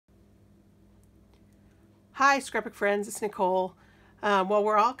Hi, scrapbook friends, it's Nicole. Well,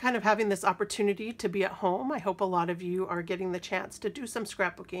 we're all kind of having this opportunity to be at home. I hope a lot of you are getting the chance to do some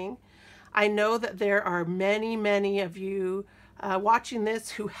scrapbooking. I know that there are many of you watching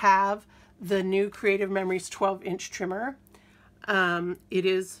this who have the new Creative Memories 12-inch trimmer. It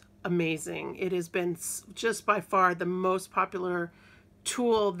is amazing. It has been just by far the most popular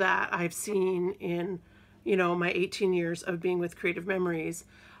tool that I've seen in, my 18 years of being with Creative Memories.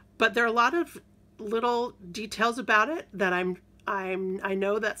 But there are a lot of little details about it that I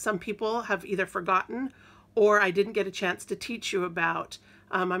know that some people have either forgotten or I didn't get a chance to teach you about.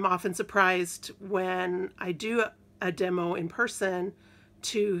 I'm often surprised when I do a demo in person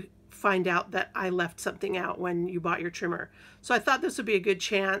to find out that I left something out when you bought your trimmer. So I thought this would be a good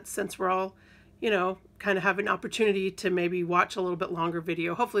chance, since we're all, kind of have an opportunity to maybe watch a little bit longer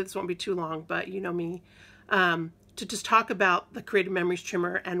video. Hopefully this won't be too long, but you know me. To just talk about the Creative Memories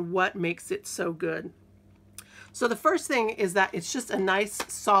trimmer and what makes it so good. So the first thing is that it's just a nice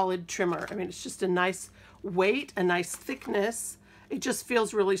solid trimmer. I mean, it's just a nice weight, a nice thickness. It just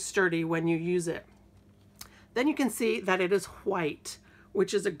feels really sturdy when you use it. Then you can see that it is white,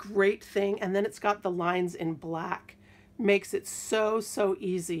 which is a great thing. And then it's got the lines in black. Makes it so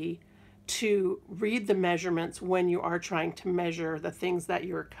easy to read the measurements when you are trying to measure the things that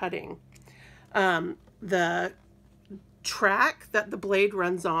you're cutting. The track that the blade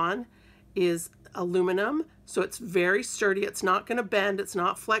runs on is aluminum, so it's very sturdy. It's not going to bend, it's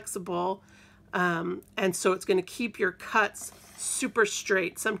not flexible, and so it's going to keep your cuts super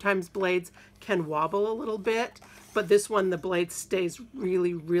straight. Sometimes blades can wobble a little bit, but this one, the blade stays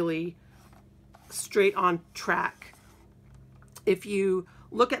really straight on track. If you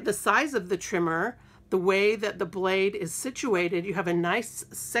look at the size of the trimmer, the way that the blade is situated, you have a nice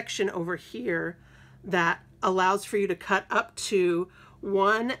section over here that allows for you to cut up to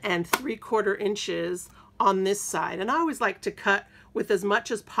 1 3/4 inches on this side. And I always like to cut with as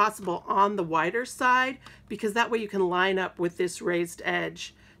much as possible on the wider side, because that way you can line up with this raised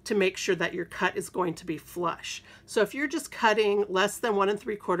edge to make sure that your cut is going to be flush. So if you're just cutting less than 1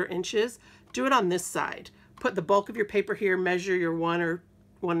 3/4 inches, do it on this side. Put the bulk of your paper here, measure your 1 or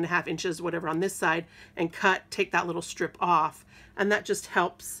 1.5 inches, whatever, on this side, and take that little strip off. And that just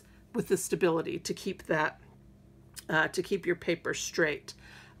helps with the stability to keep that, to keep your paper straight.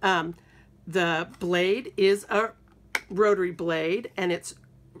 The blade is a rotary blade, and it's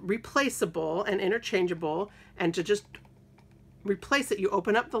replaceable and interchangeable. And to just replace it, you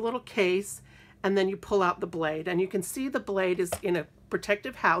open up the little case and then you pull out the blade. And you can see the blade is in a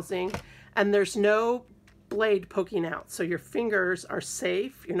protective housing and there's no blade poking out. So your fingers are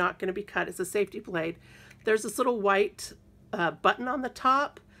safe. You're not going to be cut. It's a safety blade. There's this little white button on the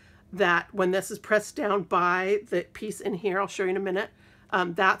top that when this is pressed down by the piece in here, I'll show you in a minute,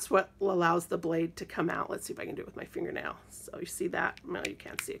 that's what allows the blade to come out. Let's see if I can do it with my fingernail. So you see that? No, you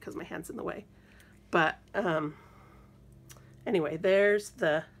can't see it because my hand's in the way. But anyway, there's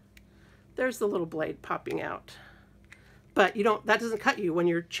the little blade popping out. But that doesn't cut you when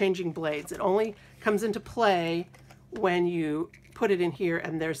you're changing blades. It only comes into play when you put it in here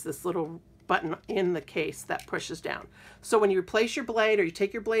and there's this little button in the case that pushes down. So when you replace your blade or you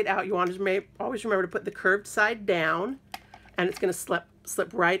take your blade out, you want to always remember to put the curved side down, and it's going to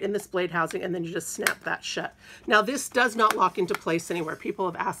slip right in this blade housing, and then you just snap that shut. Now this does not lock into place anywhere. People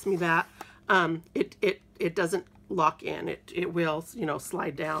have asked me that. It doesn't lock in. It will,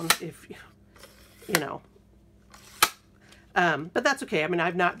 slide down if but that's okay. I mean,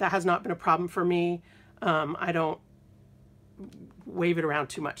 that has not been a problem for me. I don't wave it around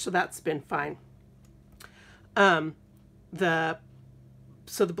too much, so that's been fine. So the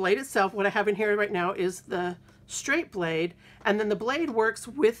blade itself, what I have in here right now is the straight blade, and then the blade works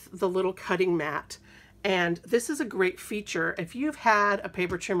with the little cutting mat. And this is a great feature. If you've had a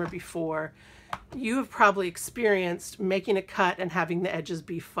paper trimmer before, you have probably experienced making a cut and having the edges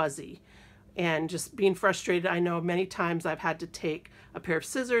be fuzzy and just being frustrated. I know many times I've had to take a pair of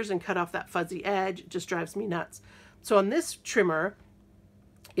scissors and cut off that fuzzy edge. It just drives me nuts. So on this trimmer,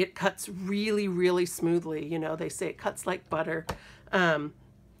 it cuts really smoothly. They say it cuts like butter.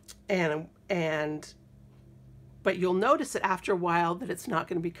 But you'll notice it after a while that it's not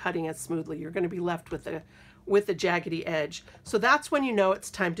going to be cutting as smoothly. You're going to be left with a jaggedy edge. So that's when you know it's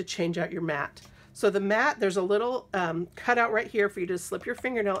time to change out your mat. So the mat, there's a little cutout right here for you to slip your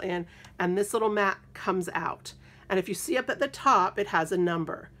fingernail in, and this little mat comes out. And if you see up at the top, it has a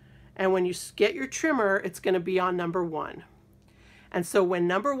number. And when you get your trimmer, it's going to be on number 1. And so when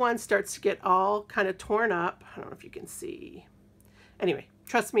number 1 starts to get all kind of torn up, I don't know if you can see. Anyway,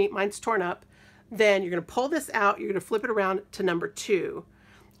 trust me, mine's torn up. Then you're going to pull this out, you're going to flip it around to number 2.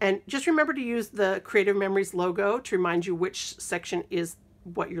 And just remember to use the Creative Memories logo to remind you which section is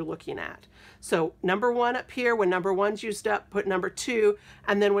what you're looking at. So number 1 up here, when number 1's used up, put number 2,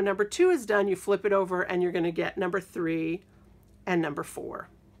 and then when number 2 is done, you flip it over and you're going to get number 3 and number 4.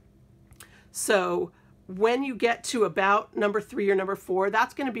 So when you get to about number 3 or number 4,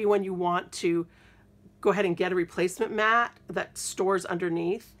 that's going to be when you want to go ahead and get a replacement mat that stores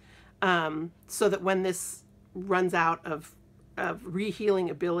underneath, so that when this runs out of rehealing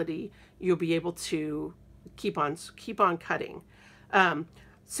ability, you'll be able to keep on cutting.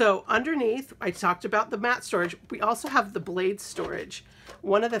 So underneath, I talked about the mat storage. We also have the blade storage.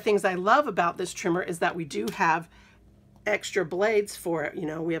 One of the things I love about this trimmer is that we do have extra blades for it. You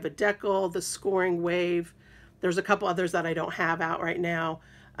know, we have a decal, the scoring wave. There's a couple others that I don't have out right now.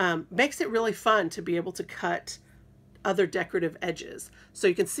 Makes it really fun to be able to cut other decorative edges. So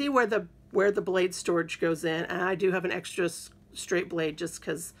you can see where the blade storage goes in, and I do have an extra straight blade just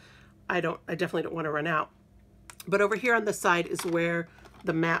because I definitely don't want to run out. But over here on the side is where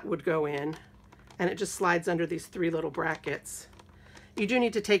the mat would go in, and it just slides under these 3 little brackets. You do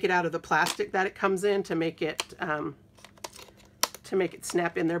need to take it out of the plastic that it comes in to make it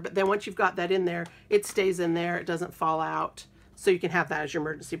snap in there. But then once you've got that in there, it stays in there. It doesn't fall out. So you can have that as your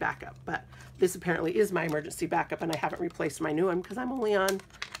emergency backup. But this apparently is my emergency backup, and I haven't replaced my new one because I'm only on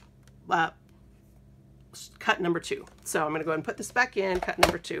cut number 2. So I'm going to go ahead and put this back in, cut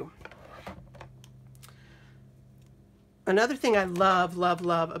number 2. Another thing I love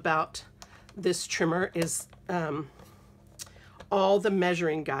about this trimmer is all the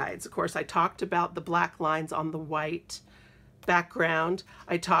measuring guides. Of course, I talked about the black lines on the white background.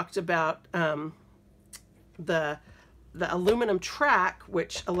 I talked about the aluminum track,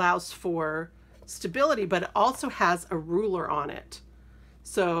 which allows for stability, but it also has a ruler on it.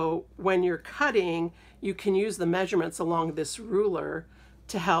 So when you're cutting, you can use the measurements along this ruler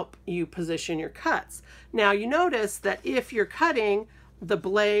to help you position your cuts. Now you notice that if you're cutting, the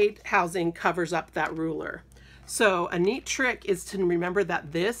blade housing covers up that ruler. So a neat trick is to remember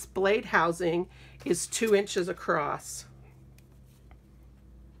that this blade housing is 2 inches across.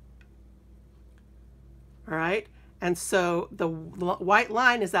 All right, and so the white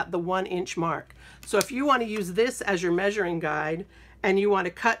line is at the 1 inch mark. So if you want to use this as your measuring guide and you want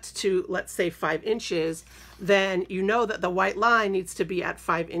to cut to, let's say, 5 inches, then you know that the white line needs to be at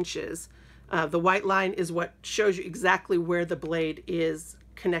 5 inches. The white line is what shows you exactly where the blade is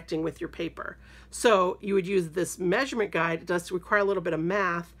connecting with your paper. So you would use this measurement guide. It does require a little bit of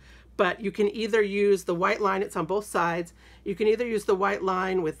math, but you can either use the white line, it's on both sides. You can either use the white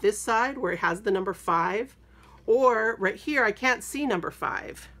line with this side where it has the number 5, or right here, I can't see number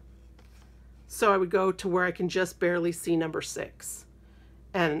 5. So I would go to where I can just barely see number 6.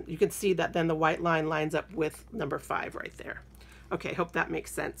 And you can see that then the white line lines up with number 5 right there. Okay, hope that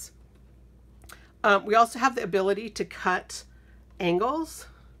makes sense. We also have the ability to cut angles.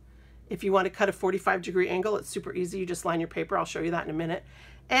 If you want to cut a 45-degree angle, it's super easy. You just line your paper. I'll show you that in a minute.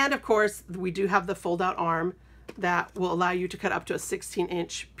 And of course, we do have the fold-out arm that will allow you to cut up to a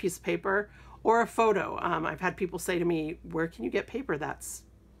 16-inch piece of paper or a photo. I've had people say to me, where can you get paper that's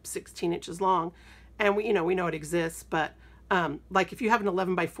 16 inches long? And we know it exists, but like if you have an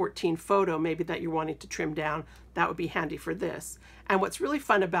 11 by 14 photo, maybe that you're wanting to trim down, that would be handy for this. And what's really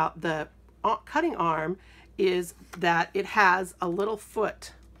fun about the cutting arm is that it has a little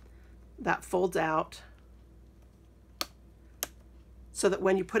foot that folds out so that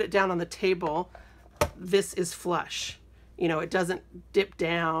when you put it down on the table, this is flush. You know, it doesn't dip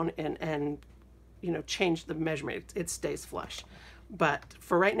down and you know, change the measurement. It stays flush. But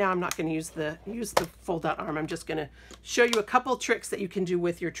for right now, I'm not going to use the fold-out arm. I'm just going to show you a couple tricks that you can do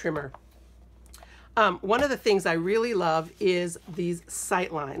with your trimmer. One of the things I really love is these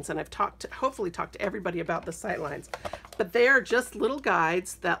sight lines, and I've hopefully talked to everybody about the sight lines, but they are just little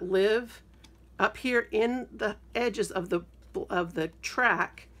guides that live up here in the edges of the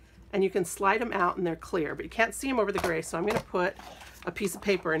track, and you can slide them out and they're clear, but you can't see them over the gray. So I'm going to put a piece of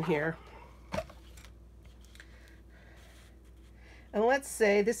paper in here. And let's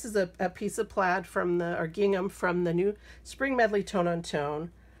say this is a piece of plaid or gingham from the new Spring Medley Tone on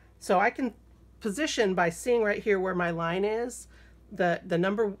Tone. So I can position by seeing right here where my line is,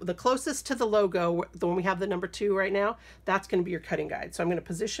 the closest to the logo, the one we have the number 2 right now, that's going to be your cutting guide. So I'm going to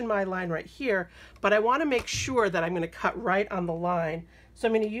position my line right here, but I want to make sure that I'm going to cut right on the line. So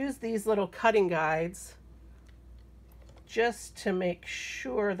I'm going to use these little cutting guides just to make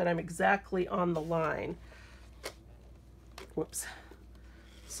sure that I'm exactly on the line. Whoops.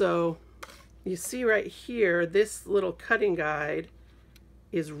 So you see right here, this little cutting guide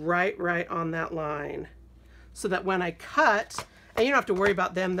is right on that line, so that when I cut, And you don't have to worry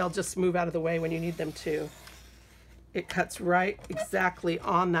about them. They'll just move out of the way when you need them to. It cuts right exactly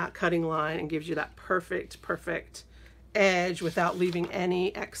on that cutting line and gives you that perfect, perfect edge without leaving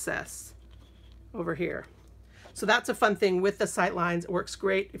any excess over here. So that's a fun thing with the sight lines. It works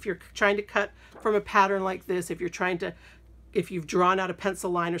great if you're trying to cut from a pattern like this. If you've drawn out a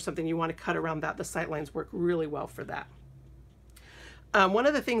pencil line or something, you want to cut around that, the sight lines work really well for that. One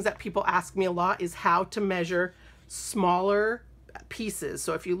of the things that people ask me a lot is how to measure smaller pieces.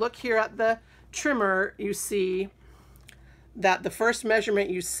 So if you look here at the trimmer, you see that the first measurement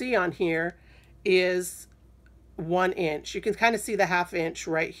you see on here is 1 inch. You can kind of see the 1/2 inch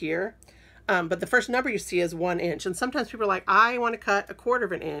right here. But the first number you see is 1 inch. And sometimes people are like, I want to cut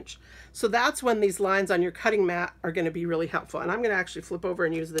 1/4 inch. So that's when these lines on your cutting mat are going to be really helpful. And I'm going to actually flip over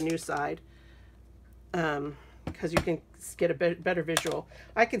and use the new side because you can get a better visual.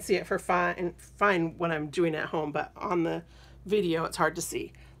 I can see it for fine when I'm doing it at home, but on the video it's hard to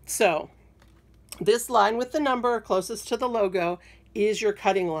see. So this line with the number closest to the logo is your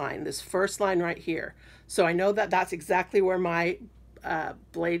cutting line, this first line right here. So I know that that's exactly where my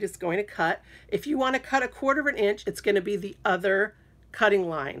blade is going to cut. If you want to cut 1/4 inch, it's going to be the other cutting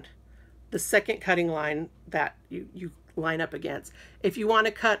line, the second cutting line that you line up against. If you want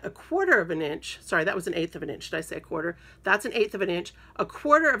to cut 1/4 inch, sorry, that was 1/8 inch. Did I say 1/4? That's 1/8 inch.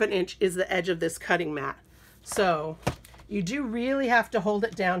 1/4 inch is the edge of this cutting mat. So you do really have to hold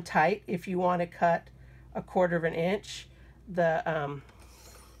it down tight if you want to cut 1/4 inch.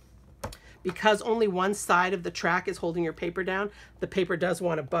 Because only one side of the track is holding your paper down, the paper does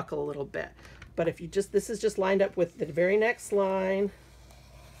want to buckle a little bit. But if you this is just lined up with the very next line.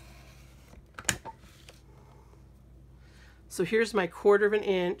 So here's my 1/4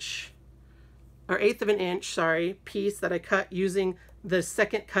 inch, or 1/8 inch, sorry, piece that I cut using the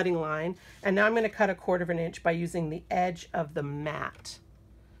second cutting line. And now I'm going to cut 1/4 inch by using the edge of the mat.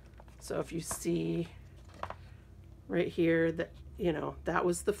 So if you see right here that, you know, that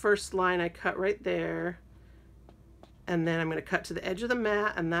was the first line I cut right there. And then I'm going to cut to the edge of the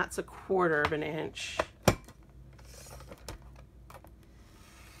mat, and that's 1/4 inch.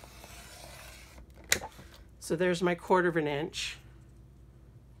 So there's my 1/4 inch.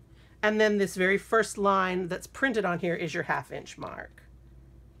 And then this very first line that's printed on here is your 1/2 inch mark.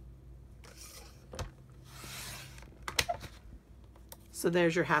 So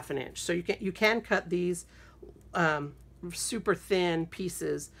there's your 1/2 inch. So you can cut these super thin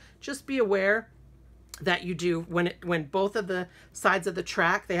pieces. Just be aware that you do when both of the sides of the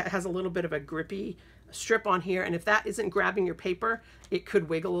track, it has a little bit of a grippy strip on here, and if that isn't grabbing your paper, it could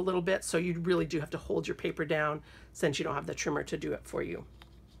wiggle a little bit. So you really do have to hold your paper down since you don't have the trimmer to do it for you.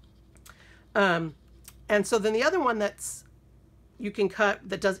 And so then the other one that's you can cut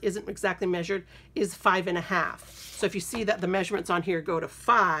that isn't exactly measured is 5 1/2. So if you see that the measurements on here go to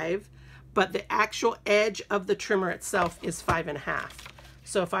 5, but the actual edge of the trimmer itself is 5 1/2.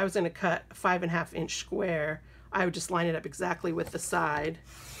 So if I was going to cut a 5 1/2 inch square, I would just line it up exactly with the side.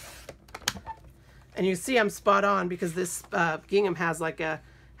 And you see I'm spot on because this gingham has like a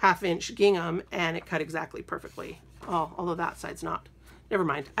 1/2 inch gingham, and it cut exactly perfectly. Oh, although that side's not. Never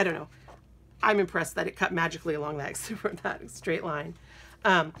mind. I don't know. I'm impressed that it cut magically along that straight line.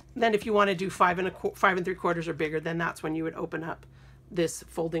 Then if you want to do 5 3/4 or bigger, then that's when you would open up this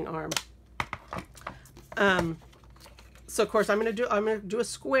folding arm. So of course I'm going to do a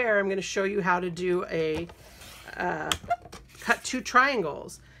square. I'm going to show you how to do a cut 2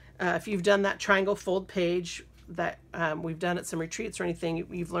 triangles. If you've done that triangle fold page that we've done at some retreats or anything,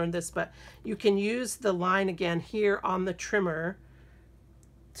 you've learned this, but you can use the line again here on the trimmer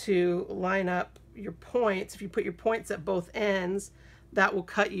to line up your points. If you put your points at both ends, that will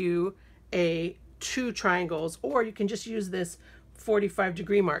cut you 2 triangles, or you can just use this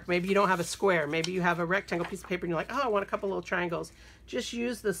 45-degree mark. Maybe you don't have a square, maybe you have a rectangle piece of paper and you're like, oh, I want a couple little triangles. Just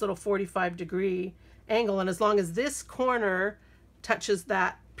use this little 45-degree angle, and as long as this corner touches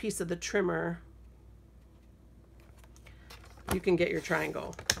that piece of the trimmer, you can get your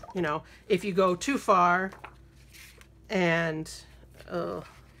triangle. You know, if you go too far and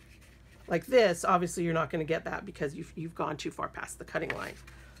like this, obviously you're not going to get that because you've gone too far past the cutting line.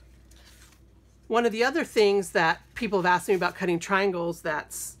 One of the other things that people have asked me about cutting triangles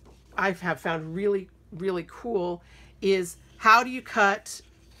that I have found really, really cool is how do you cut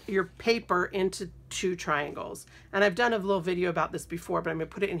your paper into 2 triangles? And I've done a little video about this before, but I'm going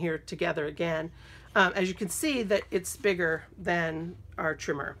to put it in here together again. As you can see that it's bigger than our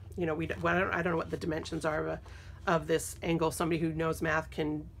trimmer. You know, I don't know what the dimensions are of this angle. Somebody who knows math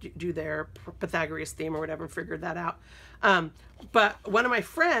can do their Pythagoras theorem or whatever and figure that out. But one of my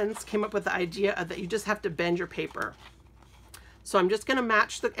friends came up with the idea that you just have to bend your paper. So I'm just going to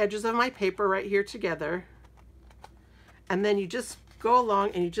match the edges of my paper right here together. And then you just go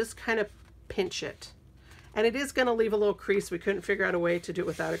along and you just kind of pinch it. And it is going to leave a little crease. We couldn't figure out a way to do it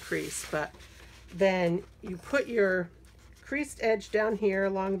without a crease, but then you put your creased edge down here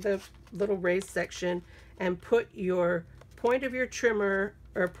along the little raised section and put your point of your trimmer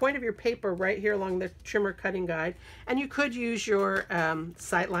or point of your paper right here along the trimmer cutting guide. And you could use your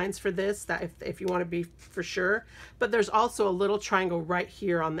sight lines for this, that if you want to be for sure. But there's also a little triangle right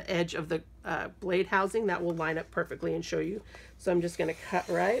here on the edge of the blade housing that will line up perfectly and show you. So I'm just going to cut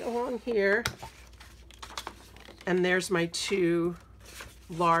right along here. And there's my two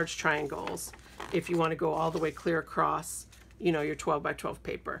large triangles if you want to go all the way clear across, you know, your 12 by 12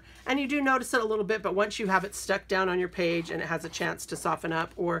 paper. And you do notice it a little bit, but once you have it stuck down on your page and it has a chance to soften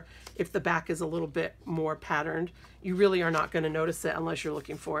up, or if the back is a little bit more patterned, you really are not going to notice it unless you're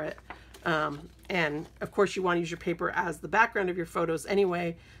looking for it. And of course you want to use your paper as the background of your photos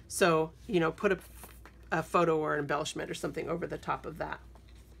anyway. So, you know, put a photo or an embellishment or something over the top of that.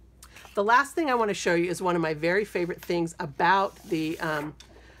 The last thing I want to show you is one of my very favorite things about the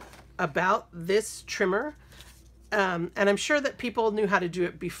about this trimmer. And I'm sure that people knew how to do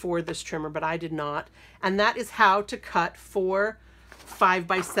it before this trimmer, but I did not. And that is how to cut 4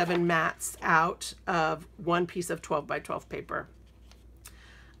 5x7 mats out of one piece of 12 by 12 paper.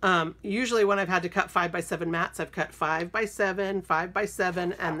 Usually when I've had to cut 5x7 mats, I've cut 5x7,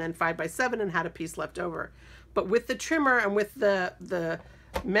 5x7, and then 5x7 and had a piece left over. But with the trimmer and with the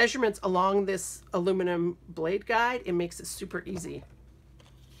measurements along this aluminum blade guide, it makes it super easy.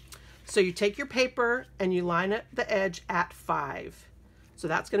 So you take your paper and you line up the edge at 5. So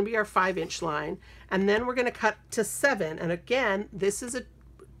that's going to be our 5-inch line. And then we're going to cut to 7. And again, this is a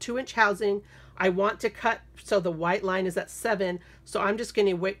 2-inch housing. I want to cut so the white line is at 7. So I'm just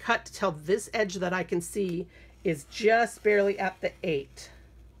going to cut till this edge that I can see is just barely at the 8.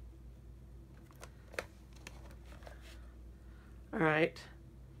 All right.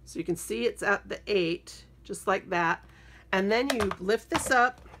 So you can see it's at the 8, just like that. And then you lift this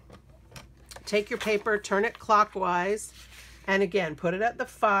up, take your paper, turn it clockwise, and again, put it at the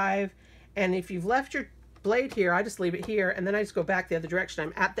 5. And if you've left your blade here, I just leave it here, and then I just go back the other direction.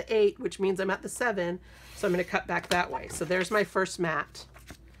 I'm at the 8, which means I'm at the 7, so I'm going to cut back that way. So there's my first mat.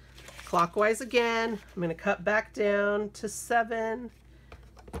 Clockwise again, I'm going to cut back down to 7,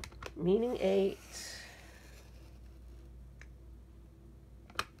 meaning 8.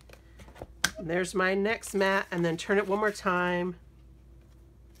 And there's my next mat, and then turn it one more time.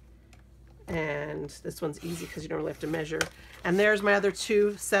 And this one's easy because you don't really have to measure. And there's my other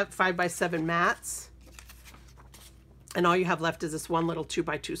 2 5x7 mats. And all you have left is this one little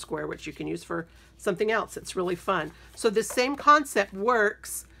 2x2 square, which you can use for something else. It's really fun. So this same concept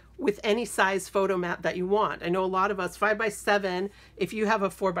works with any size photo mat that you want. I know a lot of us, 5x7, if you have a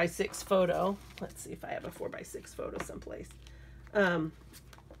 4x6 photo, let's see if I have a 4x6 photo someplace. Yeah,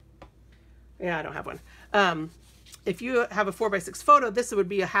 I don't have one. If you have a 4x6 photo, this would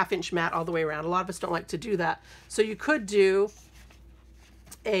be a 1/2-inch mat all the way around. A lot of us don't like to do that. So you could do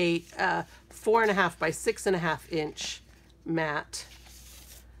a 4.5 by 6.5 inch mat,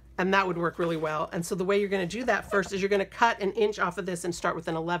 and that would work really well. And so the way you're going to do that first is you're going to cut 1 inch off of this and start with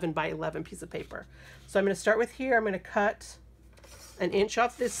an 11 by 11 piece of paper. So I'm going to start with here. I'm going to cut 1 inch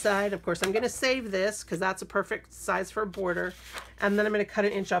off this side. Of course, I'm going to save this because that's a perfect size for a border. And then I'm going to cut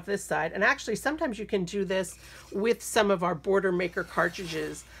 1 inch off this side. And actually, sometimes you can do this with some of our border maker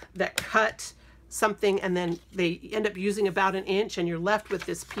cartridges that cut something and then they end up using about 1 inch and you're left with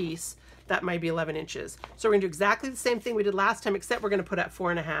this piece that might be 11 inches. So we're going to do exactly the same thing we did last time, except we're going to put at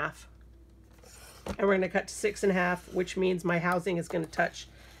 4.5. And we're going to cut to 6.5, which means my housing is going to touch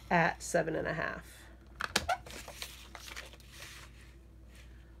at 7.5.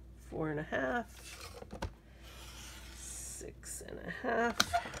 4.5, 6.5,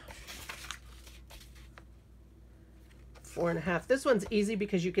 4.5. This one's easy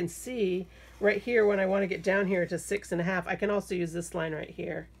because you can see right here when I want to get down here to 6.5. I can also use this line right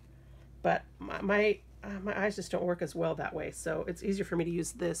here, but my eyes just don't work as well that way. So it's easier for me to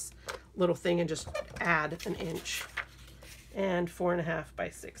use this little thing and just add 1 inch. And 4.5 by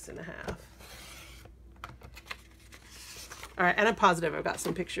 6.5. All right, and I'm positive I've got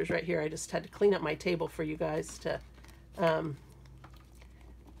some pictures right here. I just had to clean up my table for you guys to, so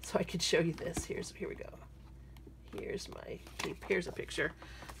I could show you this. Here we go. Here's a picture.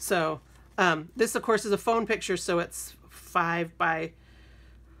 So this, of course, is a phone picture, so it's 4 by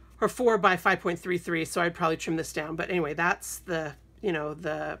 5.33. So I'd probably trim this down. But anyway, that's the, you know,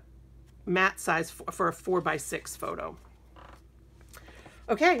 the mat size for a 4x6 photo.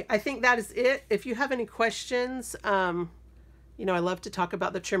 Okay, I think that is it. If you have any questions, You know, I love to talk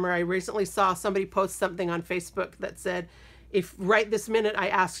about the trimmer. I recently saw somebody post something on Facebook that said, if right this minute I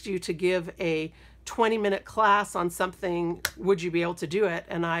asked you to give a 20-minute class on something, would you be able to do it?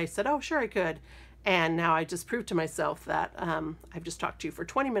 And I said, oh, sure I could. And now I just proved to myself that I've just talked to you for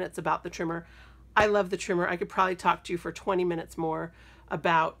 20 minutes about the trimmer. I love the trimmer. I could probably talk to you for 20 minutes more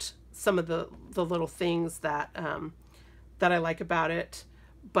about some of the little things that that I like about it.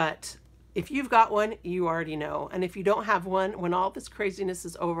 But if you've got one, you already know. And if you don't have one, when all this craziness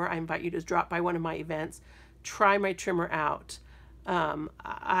is over, I invite you to drop by one of my events. Try my trimmer out.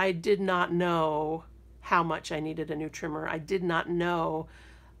 I did not know how much I needed a new trimmer. I did not know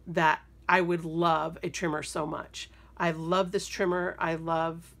that I would love a trimmer so much. I love this trimmer. I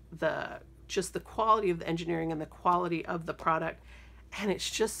love just the quality of the engineering and the quality of the product. And it's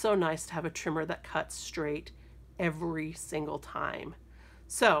just so nice to have a trimmer that cuts straight every single time.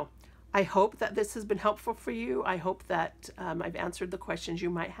 So I hope that this has been helpful for you. I hope that I've answered the questions you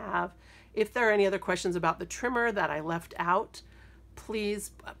might have. If there are any other questions about the trimmer that I left out,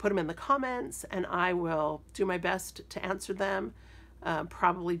 please put them in the comments and I will do my best to answer them,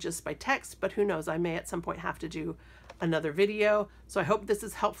 probably just by text, but who knows, I may at some point have to do another video. So I hope this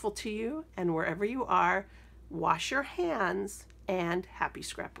is helpful to you, and wherever you are, wash your hands and happy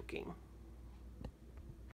scrapbooking.